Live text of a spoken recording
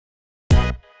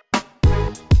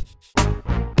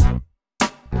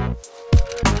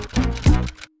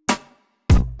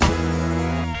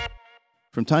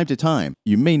From time to time,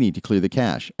 you may need to clear the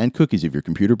cache and cookies of your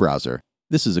computer browser.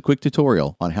 This is a quick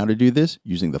tutorial on how to do this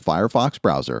using the Firefox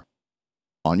browser.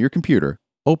 On your computer,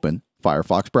 open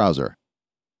Firefox browser.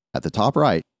 At the top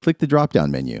right, click the drop-down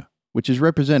menu, which is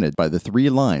represented by the 3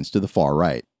 lines to the far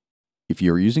right. If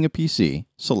you are using a PC,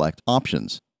 select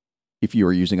Options. If you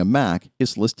are using a Mac,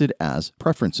 it's listed as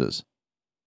Preferences.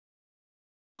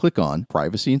 Click on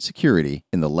Privacy and Security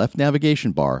in the left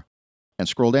navigation bar and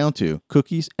scroll down to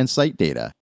Cookies and Site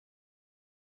Data.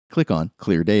 Click on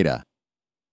Clear Data.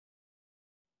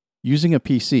 Using a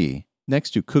PC,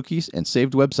 next to Cookies and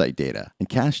Saved Website Data and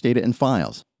Cache Data and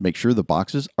Files, make sure the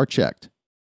boxes are checked.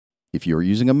 If you are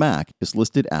using a Mac, it's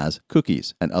listed as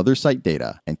Cookies and Other Site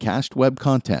Data and Cached Web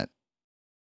Content.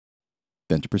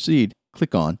 Then to proceed,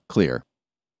 click on Clear.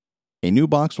 A new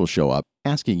box will show up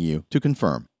asking you to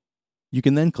confirm. You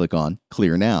can then click on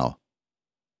Clear Now.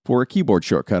 For a keyboard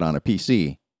shortcut on a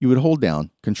PC, you would hold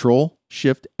down Ctrl,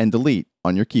 Shift, and Delete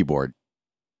on your keyboard.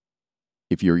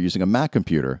 If you are using a Mac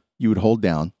computer, you would hold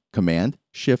down Command,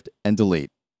 Shift, and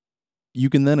Delete. You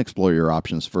can then explore your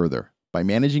options further by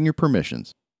managing your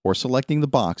permissions or selecting the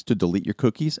box to delete your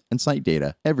cookies and site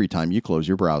data every time you close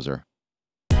your browser.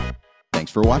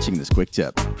 Thanks for watching this quick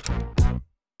tip.